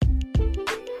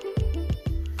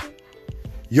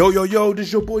Yo,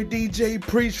 this your boy DJ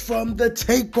Preach from The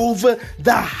Takeover,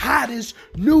 the hottest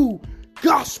new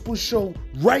gospel show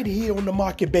right here on the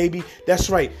market, baby. That's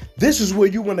right. This is where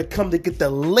you want to come to get the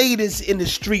latest in the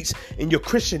streets in your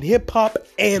Christian hip-hop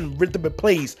and rhythm and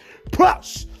plays.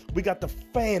 Plus, we got the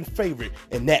fan favorite,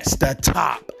 and that's the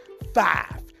top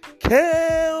 5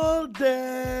 countdown.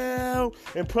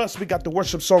 And plus, we got the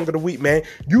worship song of the week, man.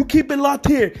 You keep it locked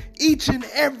here. Each and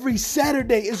every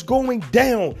Saturday is going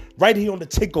down right here on The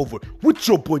Takeover with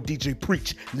your boy DJ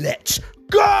Preach. Let's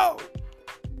go!